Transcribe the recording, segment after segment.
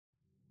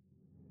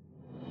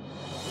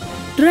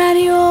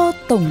Radio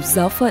Tổng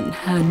Giáo phận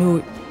Hà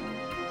Nội.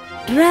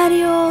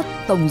 Radio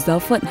Tổng Giáo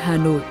phận Hà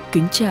Nội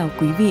kính chào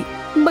quý vị.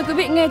 Mời quý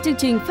vị nghe chương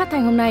trình phát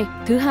thanh hôm nay,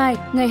 thứ hai,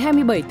 ngày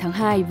 27 tháng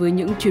 2 với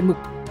những chuyên mục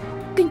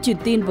Kinh truyền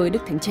tin với Đức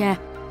Thánh Cha.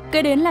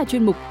 Kế đến là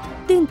chuyên mục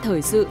Tin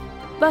thời sự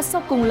và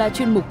sau cùng là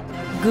chuyên mục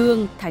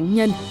Gương Thánh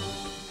Nhân.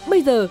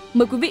 Bây giờ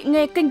mời quý vị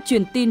nghe kênh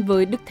truyền tin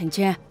với Đức Thánh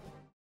Cha.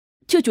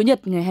 Trưa Chủ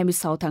nhật ngày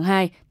 26 tháng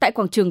 2, tại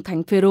quảng trường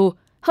Thánh Phêrô,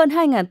 hơn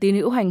 2.000 tín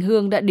hữu hành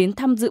hương đã đến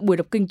tham dự buổi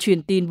đọc kinh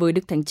truyền tin với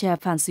Đức Thánh Cha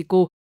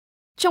Francisco.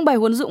 Trong bài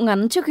huấn dụ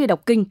ngắn trước khi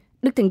đọc kinh,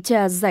 Đức Thánh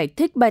Cha giải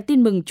thích bài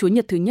tin mừng Chúa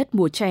Nhật thứ nhất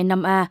mùa chay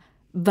năm A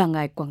và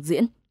Ngài quảng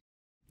diễn.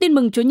 Tin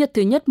mừng Chúa Nhật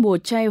thứ nhất mùa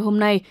chay hôm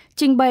nay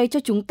trình bày cho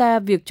chúng ta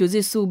việc Chúa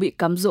Giêsu bị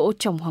cám dỗ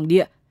trong hoàng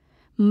địa.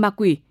 Ma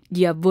quỷ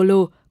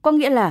Diavolo có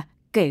nghĩa là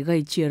kẻ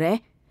gây chia rẽ.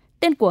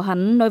 Tên của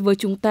hắn nói với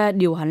chúng ta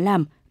điều hắn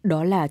làm,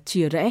 đó là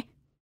chia rẽ.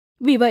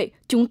 Vì vậy,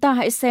 chúng ta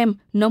hãy xem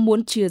nó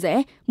muốn chia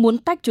rẽ, muốn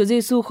tách Chúa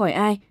Giêsu khỏi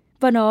ai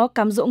và nó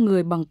cám dỗ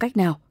người bằng cách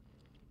nào.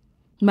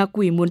 Ma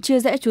quỷ muốn chia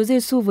rẽ Chúa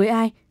Giêsu với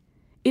ai?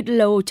 Ít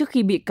lâu trước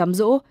khi bị cám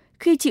dỗ,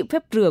 khi chịu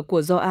phép rửa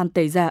của Gioan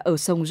Tẩy Giả ở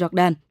sông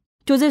Jordan,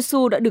 Chúa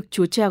Giêsu đã được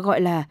Chúa Cha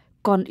gọi là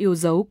con yêu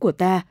dấu của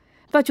ta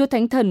và Chúa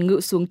Thánh Thần ngự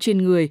xuống trên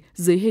người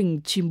dưới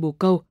hình chim bồ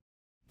câu.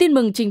 Tin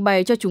mừng trình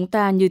bày cho chúng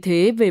ta như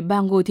thế về ba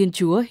ngôi Thiên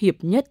Chúa hiệp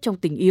nhất trong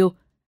tình yêu.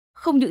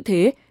 Không những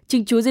thế,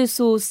 chính Chúa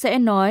Giêsu sẽ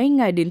nói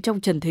Ngài đến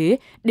trong trần thế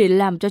để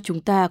làm cho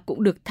chúng ta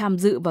cũng được tham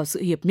dự vào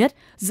sự hiệp nhất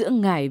giữa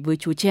Ngài với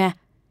Chúa Cha.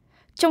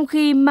 Trong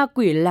khi ma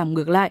quỷ làm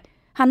ngược lại,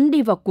 hắn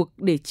đi vào cuộc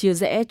để chia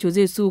rẽ Chúa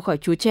Giêsu khỏi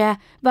Chúa Cha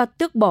và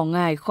tước bỏ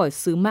Ngài khỏi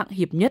sứ mạng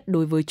hiệp nhất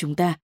đối với chúng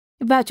ta.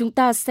 Và chúng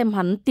ta xem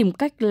hắn tìm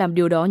cách làm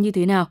điều đó như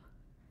thế nào.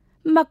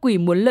 Ma quỷ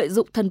muốn lợi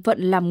dụng thân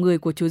phận làm người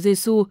của Chúa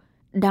Giêsu,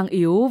 đang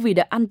yếu vì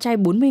đã ăn chay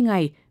 40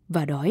 ngày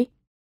và đói.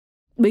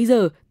 Bấy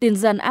giờ, tên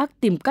gian ác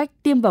tìm cách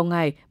tiêm vào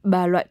Ngài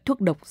 3 loại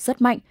thuốc độc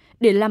rất mạnh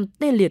để làm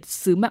tê liệt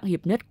sứ mạng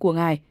hiệp nhất của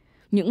Ngài.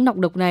 Những nọc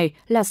độc này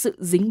là sự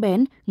dính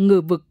bén,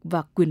 ngờ vực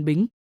và quyền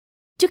bính.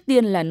 Trước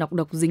tiên là nọc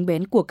độc dính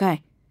bén của cải.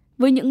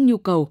 Với những nhu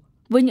cầu,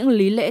 với những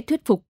lý lẽ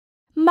thuyết phục,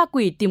 ma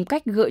quỷ tìm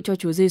cách gợi cho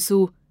Chúa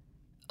Giêsu.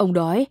 Ông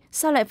đói,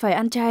 sao lại phải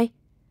ăn chay?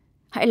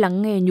 Hãy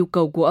lắng nghe nhu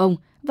cầu của ông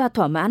và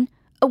thỏa mãn.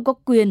 Ông có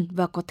quyền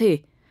và có thể.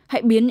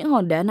 Hãy biến những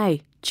hòn đá này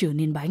trở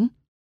nên bánh.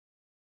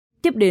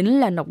 Tiếp đến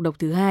là nọc độc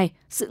thứ hai,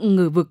 sự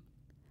ngờ vực.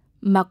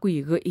 Ma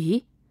quỷ gợi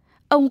ý.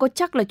 Ông có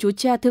chắc là Chúa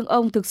Cha thương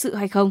ông thực sự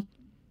hay không?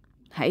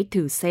 Hãy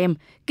thử xem,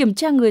 kiểm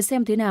tra người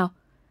xem thế nào.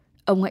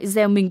 Ông hãy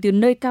gieo mình từ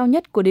nơi cao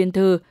nhất của đền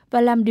thờ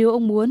và làm điều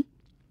ông muốn.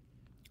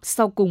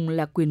 Sau cùng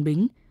là quyền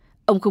bính.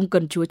 Ông không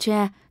cần Chúa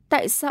Cha,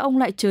 tại sao ông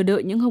lại chờ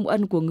đợi những hồng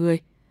ân của người?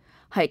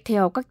 Hãy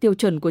theo các tiêu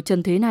chuẩn của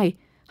trần thế này,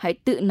 hãy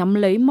tự nắm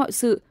lấy mọi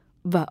sự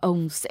và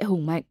ông sẽ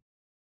hùng mạnh.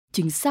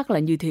 Chính xác là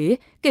như thế,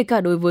 kể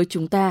cả đối với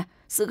chúng ta,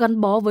 sự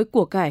gắn bó với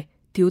của cải,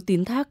 thiếu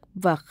tín thác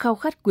và khao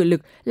khát quyền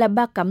lực là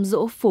ba cám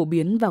dỗ phổ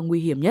biến và nguy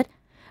hiểm nhất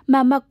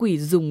mà ma quỷ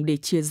dùng để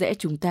chia rẽ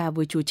chúng ta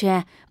với Chúa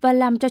Cha và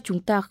làm cho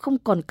chúng ta không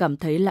còn cảm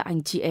thấy là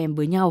anh chị em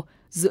với nhau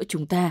giữa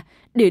chúng ta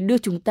để đưa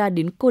chúng ta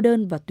đến cô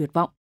đơn và tuyệt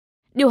vọng.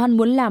 Điều hắn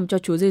muốn làm cho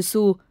Chúa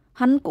Giêsu,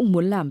 hắn cũng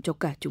muốn làm cho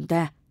cả chúng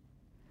ta.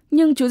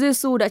 Nhưng Chúa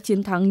Giêsu đã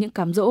chiến thắng những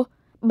cám dỗ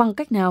bằng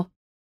cách nào?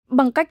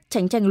 Bằng cách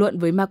tránh tranh luận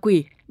với ma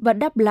quỷ và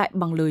đáp lại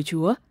bằng lời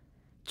Chúa.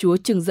 Chúa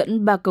trừng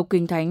dẫn 3 câu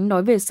Kinh Thánh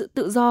nói về sự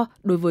tự do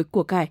đối với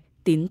của cải,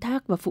 tín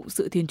thác và phụng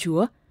sự Thiên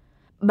Chúa.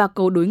 3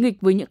 câu đối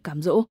nghịch với những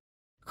cám dỗ.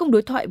 Không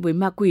đối thoại với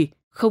ma quỷ,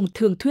 không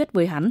thương thuyết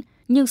với hắn,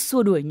 nhưng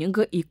xua đuổi những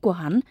gợi ý của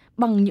hắn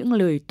bằng những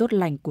lời tốt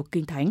lành của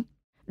Kinh Thánh.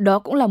 Đó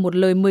cũng là một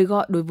lời mời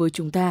gọi đối với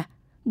chúng ta.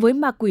 Với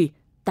ma quỷ,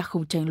 ta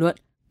không tranh luận,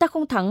 ta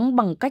không thắng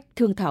bằng cách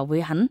thương thảo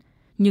với hắn,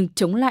 nhưng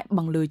chống lại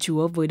bằng lời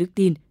Chúa với đức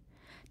tin.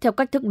 Theo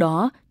cách thức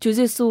đó, Chúa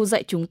Giêsu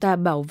dạy chúng ta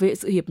bảo vệ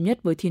sự hiệp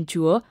nhất với Thiên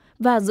Chúa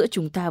và giữa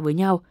chúng ta với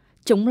nhau,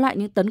 chống lại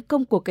những tấn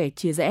công của kẻ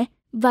chia rẽ,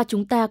 và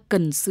chúng ta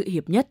cần sự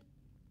hiệp nhất.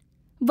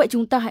 Vậy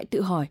chúng ta hãy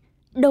tự hỏi,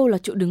 đâu là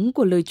chỗ đứng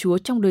của lời Chúa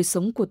trong đời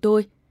sống của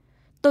tôi?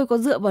 Tôi có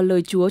dựa vào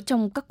lời Chúa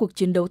trong các cuộc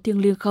chiến đấu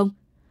thiêng liêng không?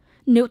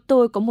 Nếu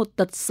tôi có một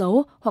tật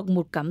xấu hoặc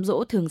một cám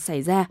dỗ thường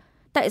xảy ra,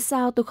 tại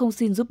sao tôi không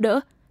xin giúp đỡ,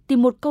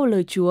 tìm một câu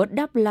lời Chúa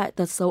đáp lại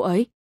tật xấu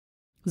ấy?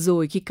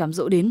 Rồi khi cám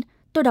dỗ đến,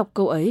 tôi đọc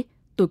câu ấy,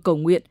 tôi cầu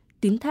nguyện,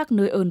 tín thác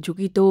nơi ơn Chúa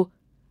Kitô.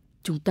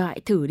 Chúng ta hãy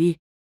thử đi.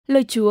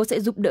 Lời Chúa sẽ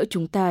giúp đỡ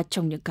chúng ta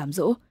trong những cám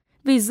dỗ,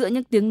 vì giữa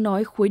những tiếng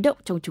nói khuấy động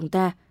trong chúng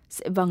ta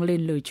sẽ vang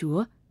lên lời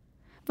Chúa.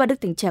 Và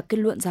Đức Thánh Cha kết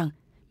luận rằng,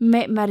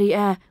 mẹ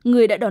Maria,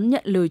 người đã đón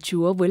nhận lời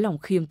Chúa với lòng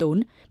khiêm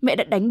tốn, mẹ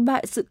đã đánh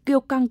bại sự kiêu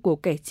căng của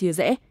kẻ chia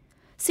rẽ.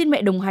 Xin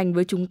mẹ đồng hành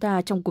với chúng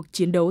ta trong cuộc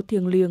chiến đấu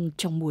thiêng liêng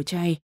trong mùa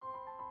chay.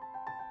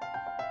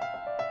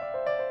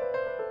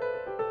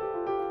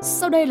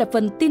 Sau đây là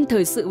phần tin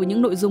thời sự với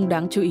những nội dung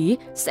đáng chú ý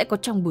sẽ có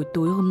trong buổi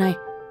tối hôm nay.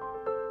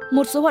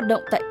 Một số hoạt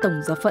động tại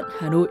Tổng Giáo phận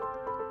Hà Nội.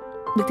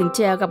 Đức Thánh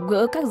Cha gặp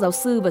gỡ các giáo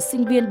sư và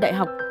sinh viên đại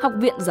học, Học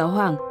viện Giáo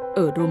hoàng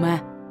ở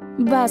Roma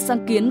và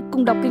sáng kiến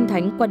cùng đọc Kinh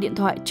Thánh qua điện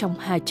thoại trong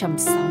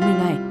 260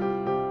 ngày.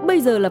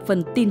 Bây giờ là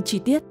phần tin chi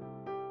tiết.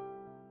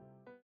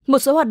 Một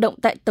số hoạt động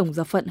tại Tổng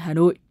Giáo phận Hà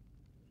Nội.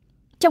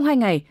 Trong 2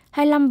 ngày,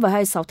 25 và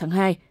 26 tháng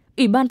 2,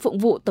 Ủy ban Phụng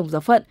vụ Tổng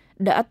Giáo phận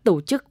đã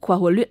tổ chức khóa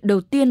huấn luyện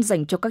đầu tiên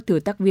dành cho các thừa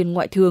tác viên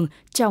ngoại thường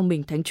trao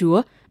mình Thánh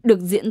Chúa, được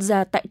diễn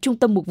ra tại Trung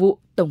tâm Mục vụ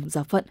Tổng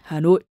Giáo phận Hà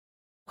Nội.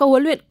 Khóa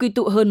huấn luyện quy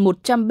tụ hơn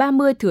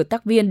 130 thừa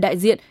tác viên đại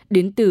diện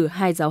đến từ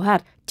 2 giáo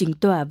hạt, Chính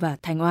Tòa và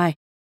Thanh Oai.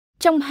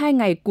 Trong 2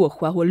 ngày của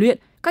khóa huấn luyện,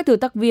 các thừa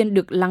tác viên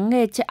được lắng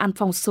nghe cha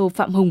Alfonso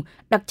Phạm Hùng,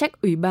 đặc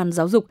trách Ủy ban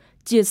Giáo dục,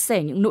 chia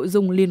sẻ những nội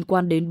dung liên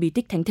quan đến bí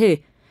tích thánh thể,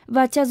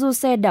 và cha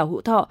Giuse Đào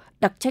Hữu Thọ,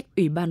 đặc trách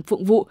Ủy ban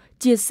Phụng vụ,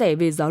 chia sẻ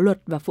về giáo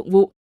luật và phụng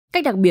vụ.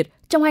 Cách đặc biệt,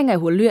 trong 2 ngày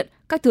huấn luyện,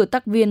 các thừa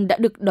tác viên đã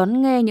được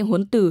đón nghe những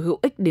huấn từ hữu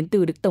ích đến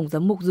từ Đức Tổng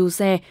giám mục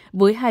Giuse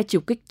với 2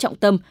 chiều kích trọng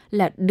tâm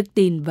là đức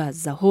tin và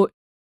giáo hội.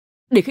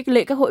 Để khích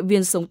lệ các hội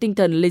viên sống tinh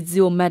thần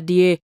Legio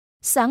Maria,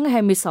 sáng ngày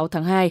 26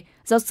 tháng 2,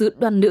 giáo xứ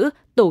Đoan Nữ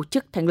tổ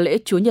chức thánh lễ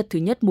Chúa Nhật thứ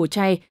nhất mùa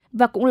chay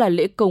và cũng là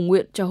lễ cầu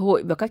nguyện cho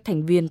hội và các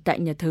thành viên tại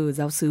nhà thờ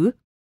giáo xứ.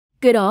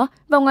 Kế đó,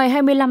 vào ngày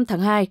 25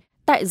 tháng 2,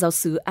 tại giáo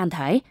xứ An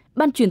Thái,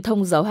 Ban truyền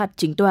thông giáo hạt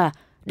Chính Tòa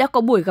đã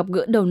có buổi gặp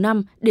gỡ đầu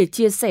năm để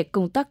chia sẻ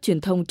công tác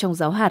truyền thông trong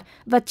giáo hạt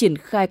và triển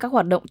khai các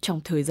hoạt động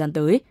trong thời gian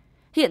tới.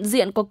 Hiện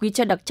diện có quý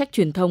cha đặc trách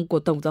truyền thông của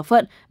Tổng Giáo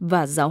phận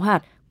và giáo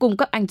hạt cùng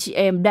các anh chị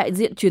em đại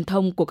diện truyền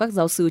thông của các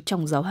giáo xứ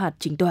trong giáo hạt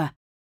Chính Tòa.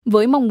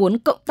 Với mong muốn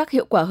cộng tác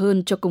hiệu quả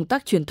hơn cho công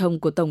tác truyền thông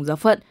của Tổng Giáo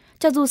phận,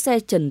 cha Giuse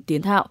Trần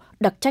Tiến Thạo,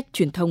 đặc trách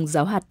truyền thông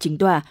giáo hạt Chính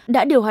Tòa,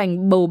 đã điều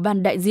hành bầu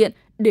ban đại diện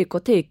để có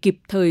thể kịp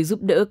thời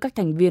giúp đỡ các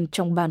thành viên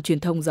trong ban truyền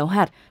thông giáo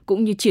hạt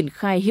cũng như triển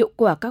khai hiệu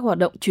quả các hoạt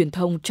động truyền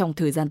thông trong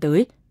thời gian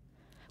tới.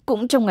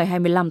 Cũng trong ngày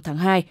 25 tháng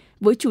 2,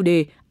 với chủ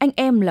đề Anh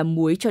em là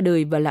muối cho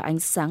đời và là ánh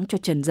sáng cho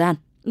trần gian,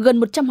 gần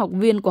 100 học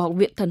viên của Học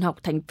viện Thần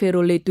học Thánh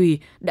Phêrô Lê Tùy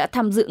đã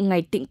tham dự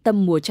ngày tĩnh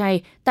tâm mùa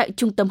chay tại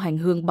Trung tâm Hành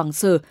hương Bằng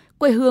Sở,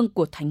 quê hương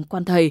của Thánh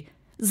Quan Thầy,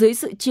 dưới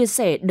sự chia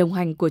sẻ đồng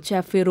hành của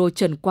cha Phêrô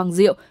Trần Quang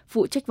Diệu,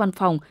 phụ trách văn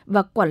phòng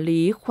và quản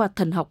lý khoa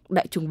thần học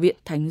Đại chủng viện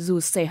Thánh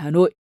Giuse Hà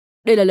Nội.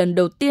 Đây là lần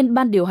đầu tiên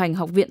Ban điều hành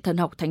Học viện Thần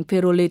học Thánh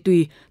Phêrô Lê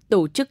Tùy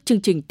tổ chức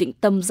chương trình tĩnh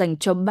tâm dành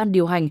cho ban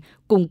điều hành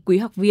cùng quý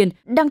học viên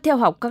đang theo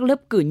học các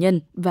lớp cử nhân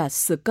và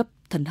sơ cấp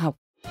thần học.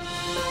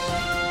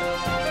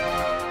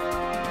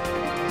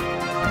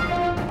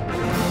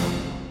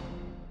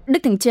 Đức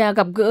Thánh Cha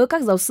gặp gỡ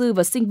các giáo sư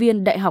và sinh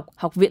viên Đại học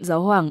Học viện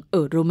Giáo hoàng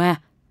ở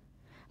Roma.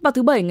 Vào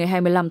thứ Bảy ngày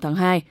 25 tháng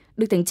 2,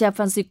 Đức Thánh Cha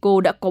Francisco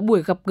đã có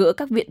buổi gặp gỡ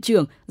các viện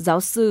trưởng,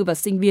 giáo sư và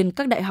sinh viên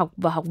các đại học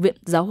và Học viện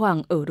Giáo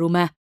hoàng ở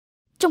Roma.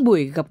 Trong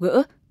buổi gặp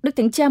gỡ, Đức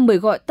Thánh Cha mời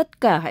gọi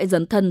tất cả hãy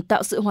dấn thân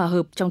tạo sự hòa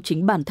hợp trong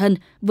chính bản thân,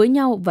 với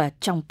nhau và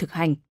trong thực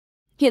hành.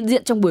 Hiện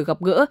diện trong buổi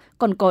gặp gỡ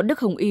còn có Đức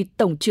Hồng Y,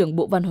 Tổng trưởng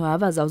Bộ Văn hóa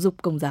và Giáo dục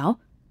Công giáo.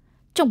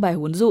 Trong bài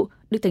huấn dụ,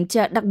 Đức Thánh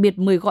Cha đặc biệt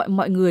mời gọi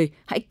mọi người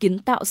hãy kiến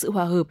tạo sự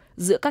hòa hợp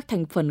giữa các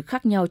thành phần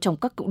khác nhau trong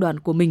các cộng đoàn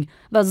của mình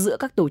và giữa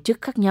các tổ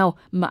chức khác nhau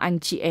mà anh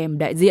chị em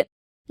đại diện.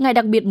 Ngài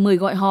đặc biệt mời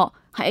gọi họ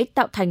hãy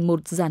tạo thành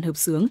một dàn hợp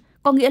xướng,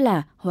 có nghĩa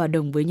là hòa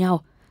đồng với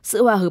nhau.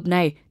 Sự hòa hợp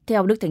này,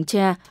 theo Đức Thánh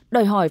Cha,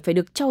 đòi hỏi phải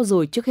được trau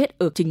dồi trước hết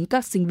ở chính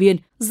các sinh viên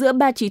giữa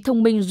 3 trí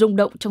thông minh rung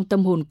động trong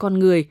tâm hồn con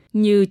người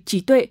như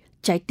trí tuệ,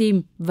 trái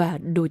tim và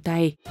đôi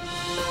tay.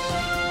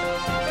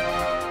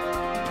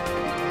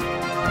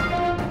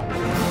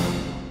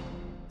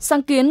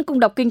 Sáng kiến cùng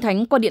đọc Kinh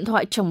Thánh qua điện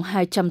thoại trong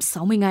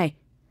 260 ngày.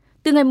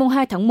 Từ ngày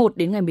 2 tháng 1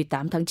 đến ngày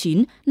 18 tháng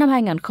 9 năm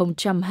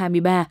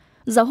 2023,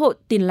 Giáo hội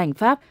Tin lành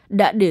Pháp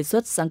đã đề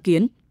xuất sáng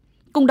kiến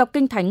cùng đọc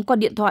Kinh Thánh qua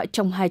điện thoại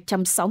trong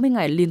 260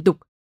 ngày liên tục.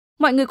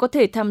 Mọi người có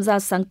thể tham gia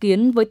sáng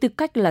kiến với tư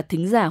cách là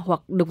thính giả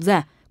hoặc độc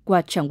giả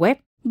qua trang web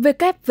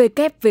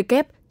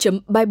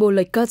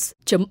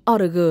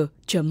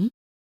www.biblelacus.org.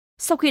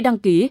 Sau khi đăng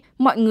ký,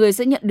 mọi người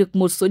sẽ nhận được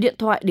một số điện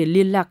thoại để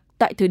liên lạc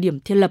tại thời điểm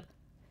thiết lập.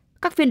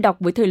 Các phiên đọc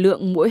với thời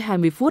lượng mỗi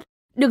 20 phút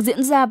được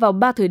diễn ra vào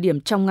 3 thời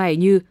điểm trong ngày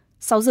như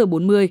 6 giờ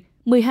 40,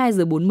 12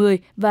 giờ 40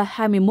 và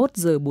 21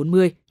 giờ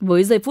 40,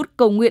 với giây phút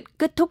cầu nguyện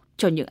kết thúc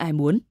cho những ai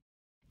muốn.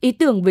 Ý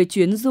tưởng về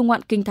chuyến du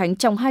ngoạn Kinh Thánh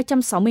trong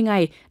 260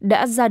 ngày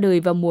đã ra đời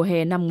vào mùa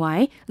hè năm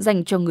ngoái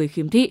dành cho người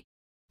khiếm thị.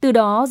 Từ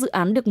đó, dự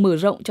án được mở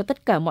rộng cho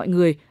tất cả mọi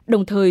người,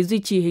 đồng thời duy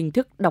trì hình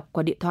thức đọc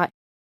qua điện thoại.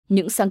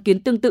 Những sáng kiến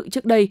tương tự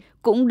trước đây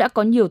cũng đã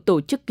có nhiều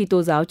tổ chức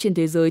Kitô giáo trên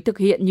thế giới thực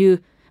hiện như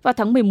vào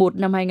tháng 11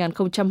 năm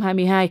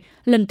 2022,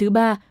 lần thứ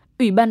 3,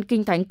 Ủy ban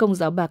Kinh Thánh Công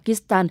giáo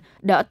Pakistan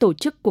đã tổ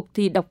chức cuộc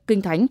thi đọc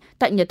Kinh Thánh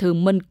tại nhà thờ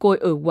Mân Côi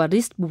ở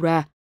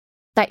Warishpura.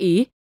 Tại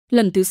Ý,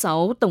 lần thứ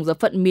 6, Tổng giáo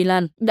phận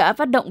Milan đã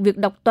phát động việc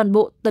đọc toàn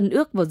bộ Tân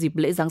ước vào dịp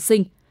lễ Giáng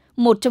sinh.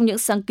 Một trong những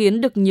sáng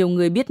kiến được nhiều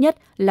người biết nhất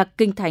là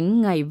Kinh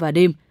Thánh ngày và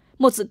đêm,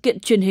 một sự kiện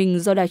truyền hình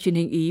do Đài truyền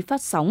hình Ý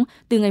phát sóng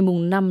từ ngày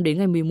 5 đến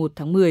ngày 11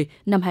 tháng 10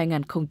 năm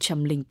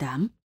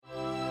 2008.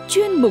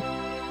 Chuyên mục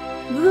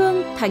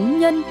Gương Thánh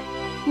Nhân.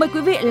 Mời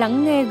quý vị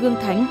lắng nghe Gương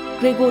Thánh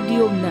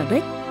Gregorio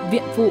Narek,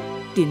 viện phụ,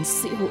 tiến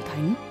sĩ hộ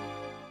thánh.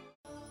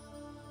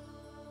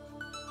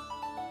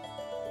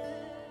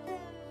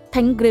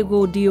 Thánh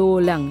Gregorio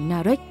làng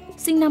Narek,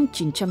 sinh năm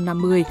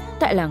 950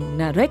 tại làng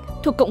Narek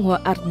thuộc Cộng hòa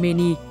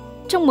Armenia,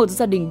 trong một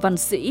gia đình văn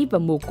sĩ và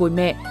mồ côi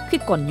mẹ khi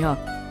còn nhỏ.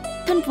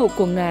 Thân phụ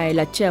của ngài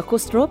là cha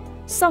Kostrov,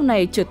 sau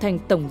này trở thành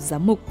tổng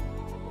giám mục.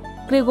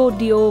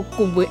 Gregorio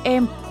cùng với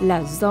em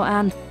là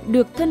Gioan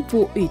được thân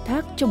phụ ủy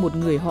thác cho một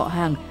người họ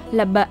hàng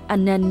là bà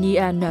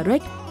Anania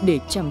Narek để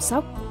chăm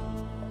sóc.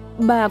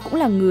 Bà cũng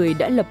là người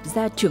đã lập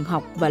ra trường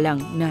học và làng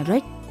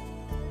Narek.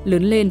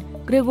 Lớn lên,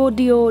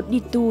 Gregorio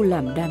đi tu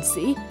làm đan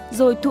sĩ,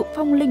 rồi thụ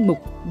phong linh mục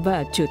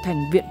và trở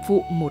thành viện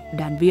phụ một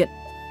đan viện.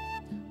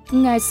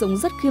 Ngài sống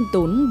rất khiêm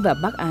tốn và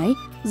bác ái,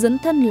 dấn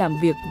thân làm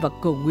việc và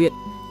cầu nguyện,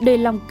 đầy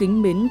lòng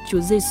kính mến Chúa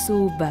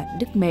Giêsu và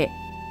Đức Mẹ.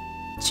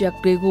 Cha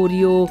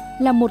Gregorio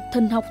là một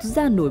thần học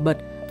gia nổi bật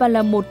và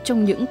là một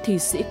trong những thi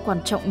sĩ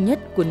quan trọng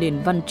nhất của nền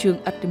văn chương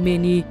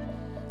Armenia.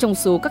 Trong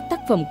số các tác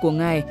phẩm của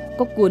Ngài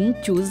có cuốn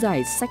chú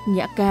giải sách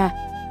nhã ca,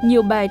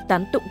 nhiều bài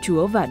tán tụng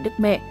Chúa và Đức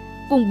Mẹ,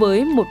 cùng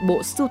với một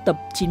bộ sưu tập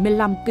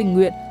 95 kinh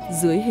nguyện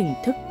dưới hình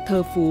thức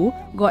thơ phú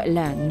gọi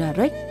là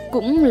Narek,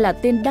 cũng là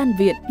tên đan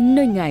viện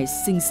nơi Ngài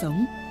sinh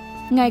sống.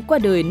 Ngài qua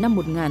đời năm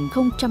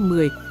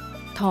 1010,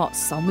 thọ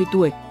 60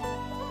 tuổi.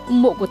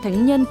 Mộ của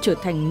thánh nhân trở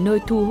thành nơi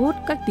thu hút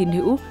các tín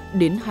hữu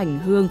đến hành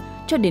hương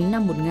cho đến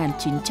năm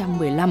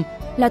 1915,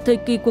 là thời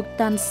kỳ cuộc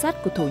tàn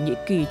sát của Thổ Nhĩ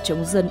Kỳ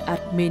chống dân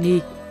Armenia.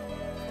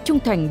 Trung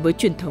thành với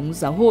truyền thống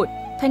giáo hội,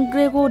 Thánh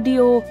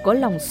Gregorio có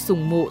lòng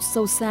sùng mộ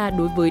sâu xa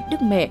đối với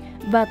Đức Mẹ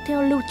và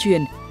theo lưu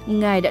truyền,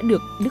 Ngài đã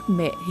được Đức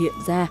Mẹ hiện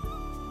ra.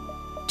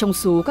 Trong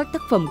số các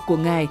tác phẩm của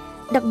Ngài,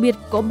 đặc biệt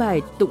có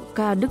bài tụng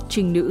ca Đức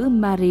Trinh Nữ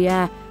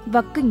Maria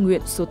và kinh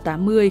nguyện số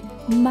 80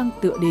 mang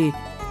tựa đề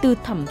Từ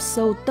thẳm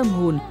sâu tâm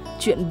hồn,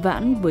 chuyện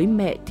vãn với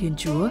Mẹ Thiên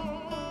Chúa.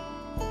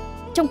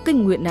 Trong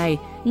kinh nguyện này,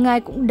 Ngài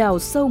cũng đào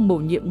sâu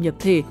mầu nhiệm nhập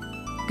thể,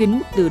 kín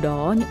múc từ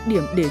đó những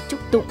điểm để chúc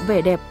tụng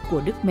vẻ đẹp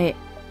của Đức Mẹ.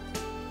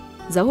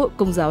 Giáo hội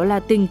Công giáo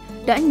Latin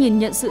đã nhìn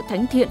nhận sự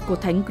thánh thiện của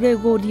Thánh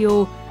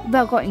Gregorio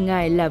và gọi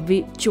Ngài là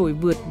vị trội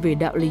vượt về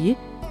đạo lý,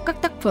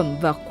 các tác phẩm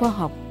và khoa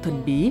học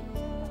thần bí.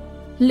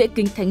 Lễ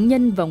kính thánh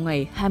nhân vào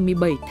ngày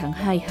 27 tháng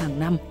 2 hàng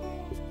năm.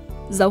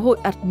 Giáo hội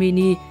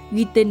Armenia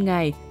ghi tên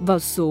Ngài vào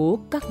số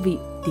các vị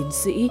tiến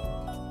sĩ.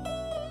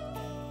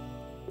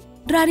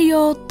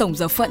 Radio Tổng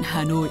giáo phận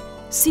Hà Nội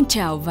xin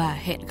chào và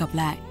hẹn gặp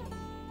lại.